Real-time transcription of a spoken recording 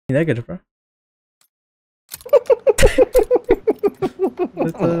You negative, bro.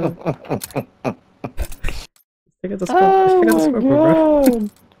 Check out the scoreboard, bro.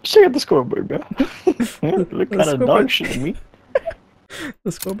 Check out the scoreboard, bro. Look kind of dog shit to me.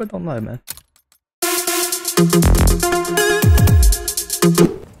 The scoreboard don't lie, man.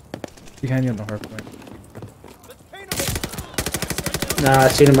 Behind you on the hard point. Nah, I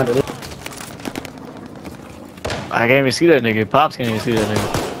seen him at the. I can't even see that nigga. Pops can't even see that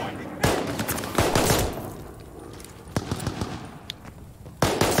nigga.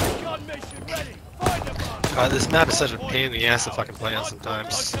 This map is such a pain in the ass to fucking play on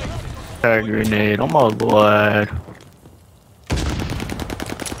sometimes. A grenade, oh my god.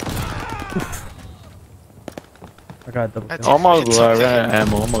 I got double kill. Oh my god, I ran out of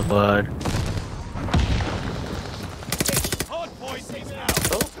ammo, oh my god.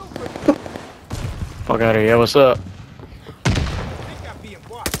 Fuck out of here, what's up?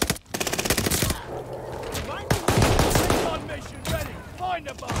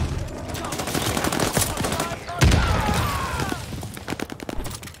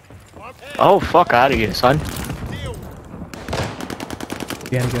 Oh, fuck out of here, son.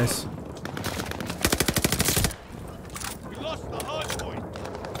 Behind you guys. We lost the hard point.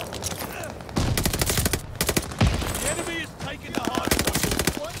 The enemy is taking the hard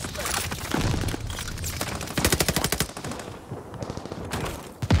point.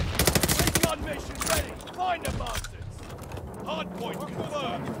 Recon mission ready. Find the bastards. Hard point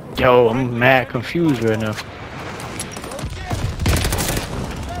confirmed. Yo, I'm mad confused right now.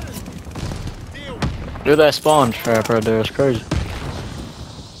 Look at that spawn trap right there, it's crazy.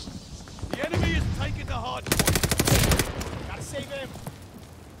 The enemy is taking the hard point. Gotta save him.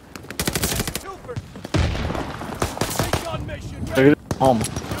 Super. Recon mission ready. Look at this home.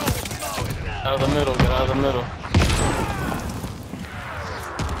 Out of the middle, get out of the middle.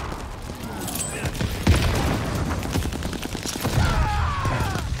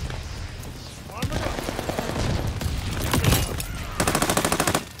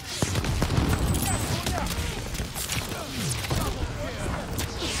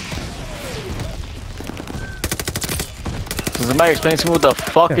 Can somebody explain to me what the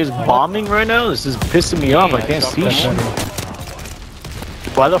fuck is bombing right now? This is pissing me off, I can't see shit.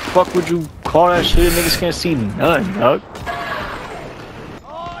 Why the fuck would you call that shit and niggas can't see none, dog?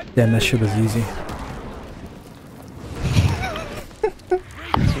 Damn, that shit was easy.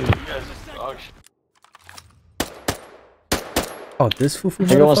 Oh, this fufu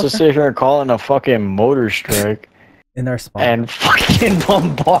Nigga wants to motherfucker? sit here and call in a fucking motor strike In our spawn. and fucking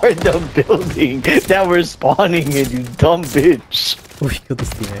bombard the building that we're spawning in, you dumb bitch. We killed this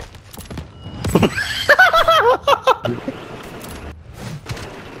teammate.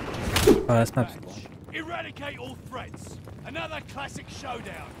 Oh, that's not. Eradicate all threats. Another classic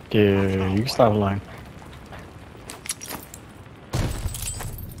showdown. Yeah, you can stop lying.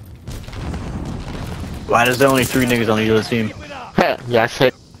 Why there's only 3 niggas on the other team? Yeah, I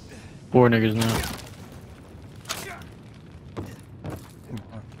said 4 niggas now.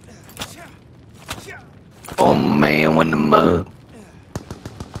 Oh man, when the mug.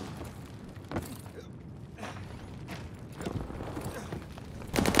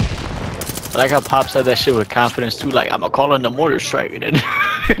 I like how Pop said that shit with confidence too, like I'ma call in the mortar strike and then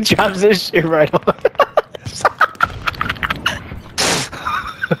drops this shit right on.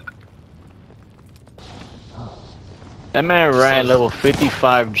 That man ran level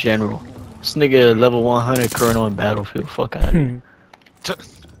 55 general. This nigga level 100 colonel in Battlefield. Fuck out of here.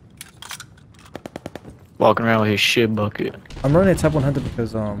 Walking around with his shit bucket. I'm running top 100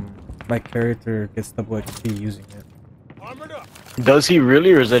 because my character gets double XP using it. Armored up. Does he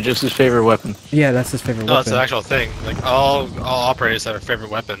really, or is that just his favorite weapon? Yeah, that's his favorite No, it's weapon. an actual thing. Like all operators have a favorite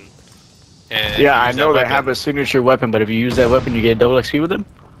weapon. And Yeah, you I use know that they weapon have a signature weapon, but if you use that weapon, you get double XP with him?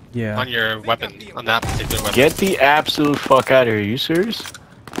 Yeah. on your weapon, on that particular weapon. Get the absolute fuck out of here. Are you serious?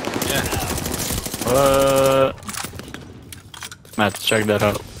 Yeah. I'm gonna have to check that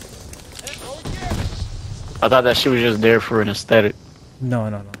out. I thought that shit was just there for an aesthetic. No,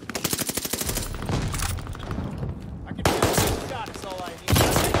 no, no. I can feel the shot, it's all I need.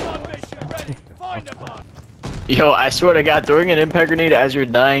 Recon mission ready. Find the bomb. Yo, I swear to God, throwing an impact grenade as you're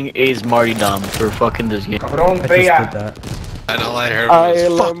dying is Marty Dom for fucking this game. I just did that. And all I heard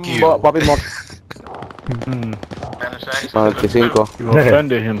was, fuck you. Papi Mo. 95. You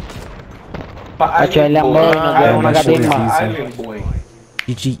offended him. Hacho, lang mo. that shit is Island boy.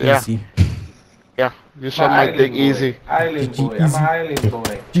 GG Yeah. easy. Yeah, you said my dick easy. Island boy. I'm an island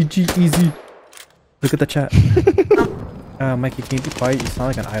boy. GG easy. Look at the chat. Mikey, can you be quiet? You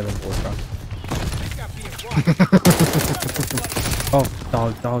sound like an island boy, bro. Oh,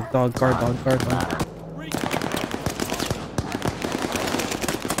 dog, guard, guard.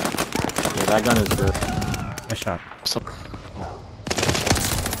 Yeah, that gun is good. I shot.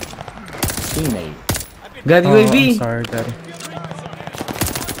 Teammate. Got Oh, I'm UAV. sorry, daddy.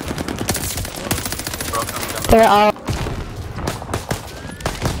 They're all.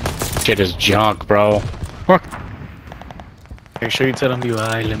 Shit is junk, bro. Make sure you tell him you are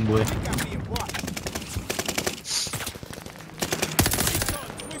island boy.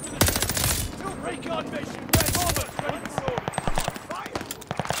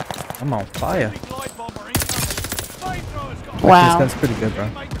 I'm on fire. Wow. This gun's pretty good, bro.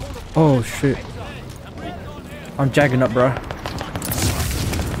 Oh shit. I'm jagging up, bro.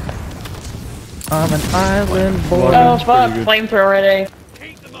 I'm an island boy. Oh fuck, flamethrower at A.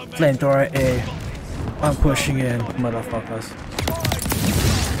 Flamethrower A. I'm pushing in, motherfuckers.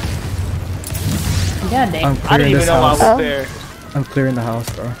 God dang. I'm I clearing didn't even this know I was house. there. I'm clearing the house,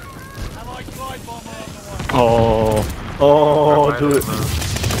 bro. Oh, do it.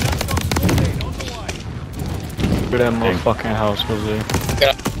 Where that motherfucking house was there?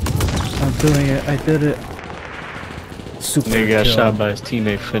 I'm doing it. I did it. Super Nigga got kill. shot by his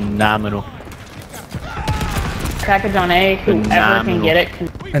teammate. Phenomenal. Package on A. Whoever can get it can.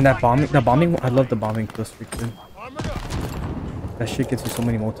 And that bombing, I love the bombing kill streak, dude. That shit gets you so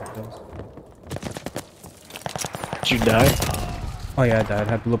many multi-kills. Did you die? Oh yeah, I died.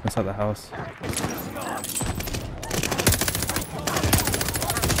 I blew up inside the house.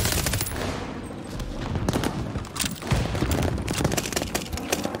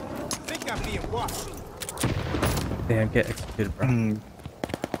 Damn, get executed, bro.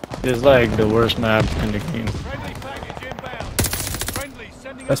 It's like the worst map in the game.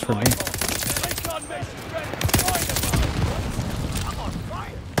 That's for me.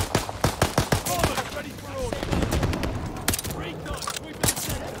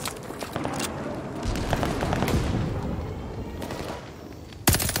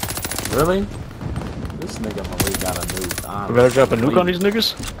 Really? This nigga Malik got a nuke. We gotta drop a nuke on these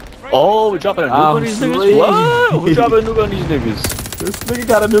niggas? Oh, we dropping a nuke on these niggas? What? We dropping a nuke on these niggas? This nigga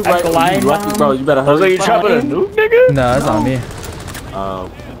got a nuke right on you. Lucky, bro. You better hurry. I was like, you dropping a nuke, nigga? No, that's on me.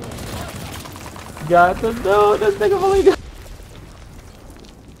 Got the nuke. This nigga Malik.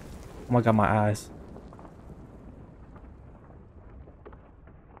 Oh my god, my eyes.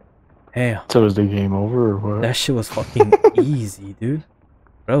 Hey, So is the game over or what? that shit was fucking easy, dude.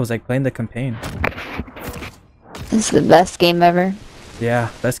 Bro, it was like playing the campaign. This is the best game ever. Yeah,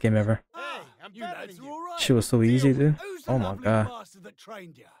 best game ever. Shit was so easy, dude. Oh my god.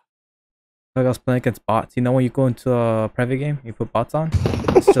 Like I was playing against bots. You know when you go into a private game, you put bots on?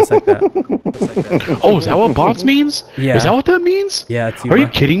 It's just like that. Just like that. Oh, is that what bots means? Yeah. Is that what that means? Yeah, it's you, Are you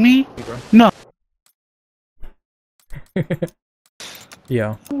bro. kidding me? No.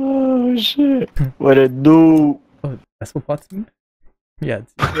 Yo. Oh shit. What it do? Oh, that's what bots mean? Yeah,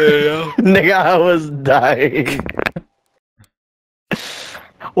 it's Nigga, I was dying.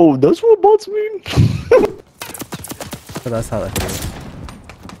 Oh, that's what bots mean? so that's how that feels.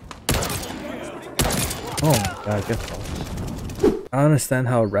 Oh my god, get lost. I don't understand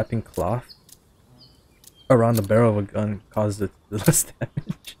how wrapping cloth around the barrel of a gun causes it to do less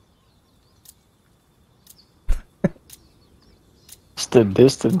damage. It's the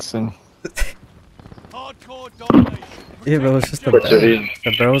distancing. Yeah, but it's just the barrel.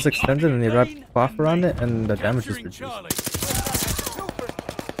 The barrel's extended and they wrap cloth around it and the damage is reduced.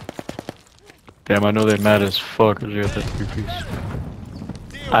 Damn, I know they're mad as fuck because you got that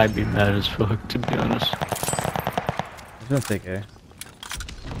 3-piece. I'd be mad as fuck, to be honest. I don't think A.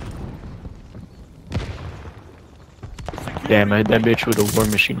 Damn, I hit that bitch with a war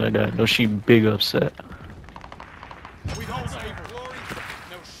machine like that. No, she big upset.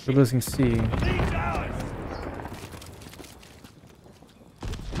 We're losing C.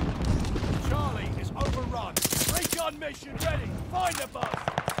 Charlie is overrun. Recon mission ready. Find a bus.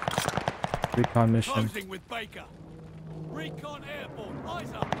 Recon mission. Closing with Baker. Recon airborne.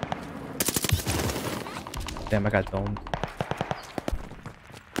 Eyes up. Damn, I got domed.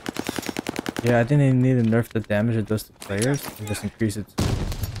 Yeah, I didn't even need to nerf the damage it does to players and just increase it to the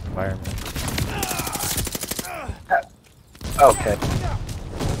environment. Okay.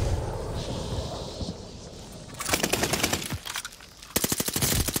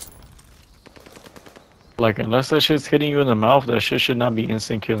 Like, unless that shit's hitting you in the mouth, that shit should not be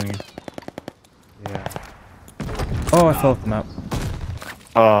instant killing you. Yeah. Oh, I fell off the map.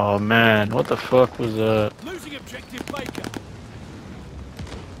 Oh man, what the fuck was that? Losing objective Baker.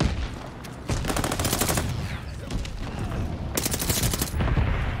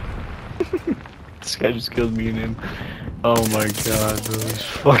 This guy just killed me and him. Oh my god, bro. He's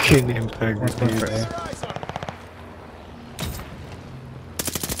fucking impact grenades.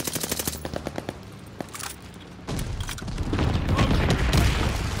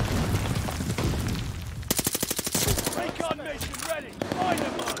 Recon mission ready. Find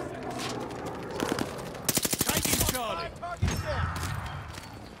them, man. Taking Charlie.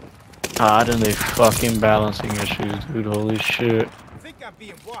 God, and they fucking balancing issues, dude. Holy shit. I think I'm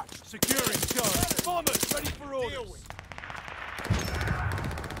being watched. Securing Charlie. Bombers ready for orders.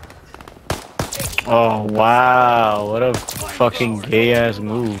 Oh wow, what a fucking gay ass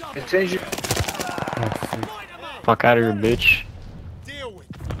move. Fuck out of here, bitch. Deal with.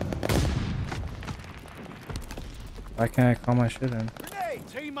 Why can't I call my shit in? Grenade.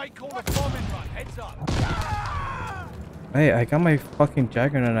 Teammate called a bombing run. Heads up. Hey, I got my fucking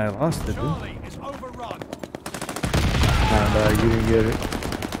Jagger and I lost it, dude. Charlie is overrun. Nah, you didn't get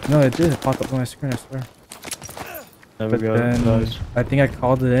it. No, it did. It popped up on my screen, I swear. Never But got it. then, Nice. I think I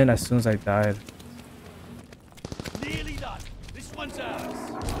called it in as soon as I died. Nearly done. This one's ours.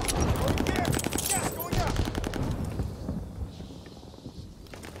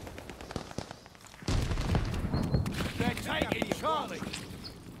 They're taking Charlie.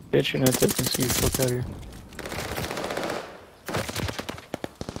 Bitch, you're not taking C. Fuck out of here.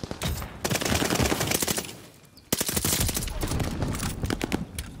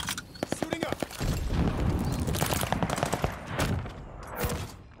 Shooting up.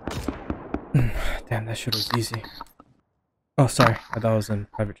 Damn, that shit was easy. Oh, sorry. I thought it was in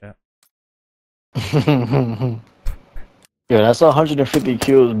private chat. Yeah, that's 150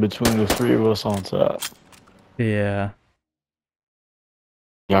 kills between the three of us on top. Yeah.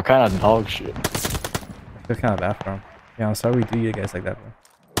 Y'all kind of dog shit. I feel kind of bad for him. Yeah, I'm sorry we do you guys like that, bro.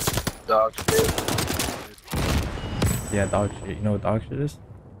 Dog shit. Yeah, dog shit. You know what dog shit is?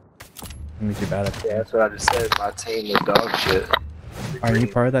 It means you're bad at it. Yeah, that's what I just said. My team is dog shit. Are you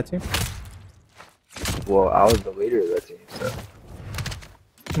part of that team? Well, I was the leader of that team, so.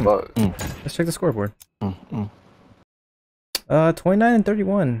 But Let's check the scoreboard. 29 and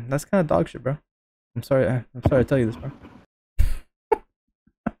 31. That's kind of dog shit, bro. I'm sorry to tell you this, bro.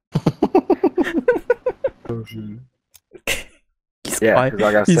 yeah, because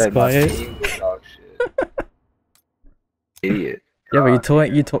like I He's said, my quiet. team was dog shit. Idiot. Yeah, but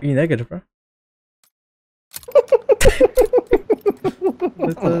you told you negative, bro.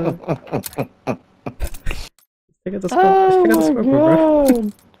 Let's check out the scoreboard,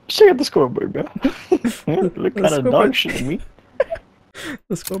 bro. Check out the scoreboard, bro. Look kind of dog shit to me.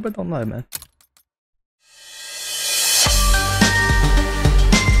 The scoreboard don't lie, man.